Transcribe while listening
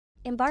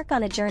Embark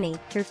on a journey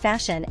through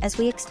fashion as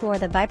we explore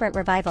the vibrant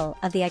revival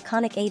of the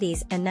iconic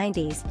 80s and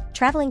 90s,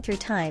 traveling through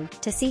time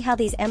to see how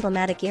these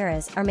emblematic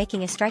eras are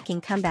making a striking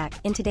comeback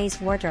in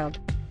today's wardrobe.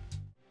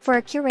 For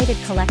a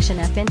curated collection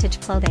of vintage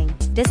clothing,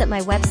 visit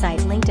my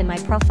website linked in my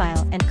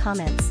profile and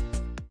comments.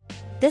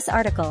 This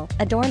article,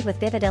 adorned with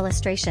vivid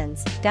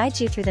illustrations,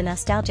 guides you through the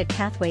nostalgic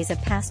pathways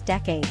of past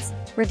decades,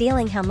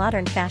 revealing how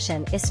modern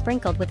fashion is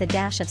sprinkled with a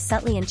dash of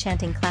subtly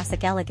enchanting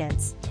classic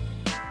elegance.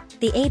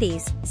 The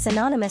 80s,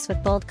 synonymous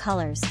with bold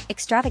colors,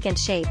 extravagant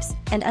shapes,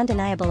 and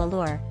undeniable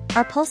allure,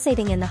 are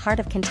pulsating in the heart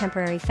of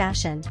contemporary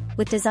fashion,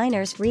 with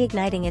designers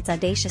reigniting its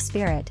audacious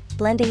spirit,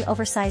 blending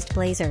oversized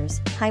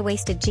blazers,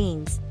 high-waisted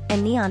jeans,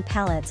 and neon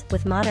palettes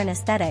with modern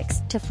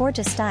aesthetics to forge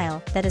a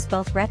style that is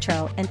both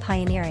retro and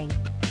pioneering.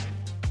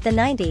 The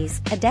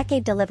 90s, a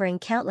decade delivering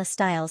countless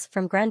styles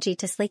from grungy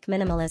to sleek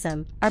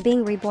minimalism, are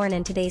being reborn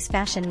in today's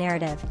fashion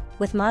narrative,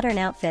 with modern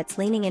outfits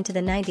leaning into the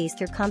 90s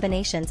through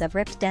combinations of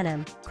ripped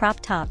denim,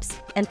 crop tops,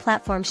 and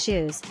platform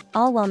shoes,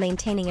 all while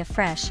maintaining a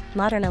fresh,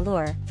 modern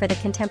allure for the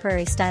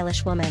contemporary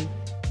stylish woman.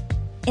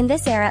 In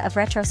this era of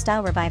retro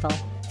style revival,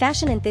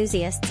 fashion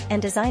enthusiasts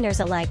and designers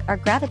alike are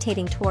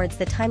gravitating towards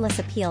the timeless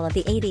appeal of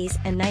the 80s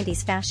and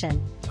 90s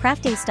fashion,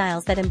 crafting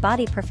styles that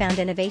embody profound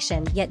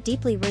innovation yet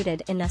deeply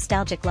rooted in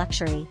nostalgic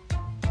luxury.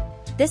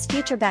 This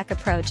future-back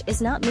approach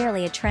is not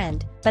merely a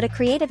trend, but a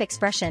creative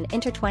expression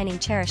intertwining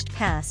cherished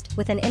past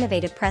with an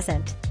innovative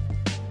present.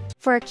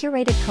 For a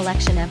curated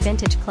collection of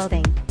vintage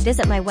clothing,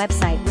 visit my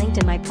website linked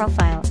in my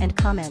profile and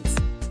comments.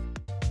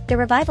 The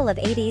revival of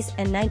 80s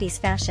and 90s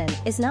fashion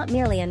is not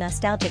merely a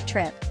nostalgic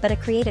trip but a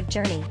creative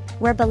journey,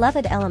 where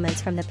beloved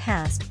elements from the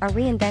past are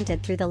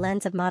reinvented through the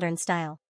lens of modern style.